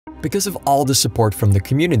Because of all the support from the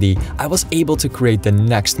community, I was able to create the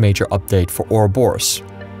next major update for Ouroboros.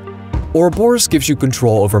 Ouroboros gives you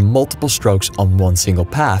control over multiple strokes on one single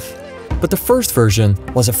path. But the first version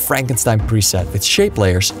was a Frankenstein preset with shape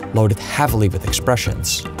layers loaded heavily with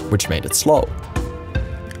expressions, which made it slow.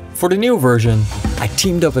 For the new version, I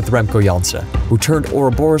teamed up with Remco Janssen, who turned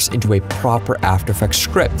Ouroboros into a proper After Effects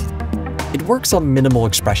script. It works on minimal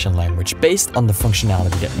expression language based on the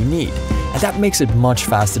functionality that you need, and that makes it much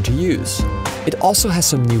faster to use. It also has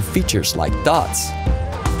some new features like dots.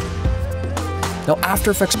 Now,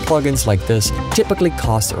 After Effects plugins like this typically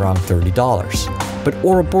cost around $30, but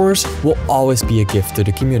Ouroboros will always be a gift to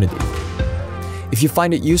the community. If you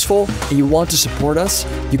find it useful and you want to support us,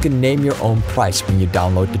 you can name your own price when you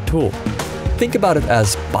download the tool. Think about it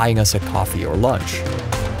as buying us a coffee or lunch.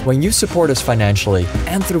 When you support us financially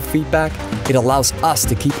and through feedback, it allows us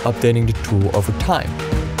to keep updating the tool over time.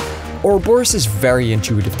 Ouroboros is very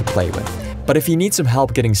intuitive to play with, but if you need some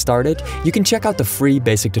help getting started, you can check out the free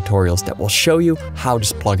basic tutorials that will show you how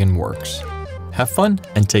this plugin works. Have fun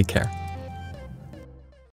and take care.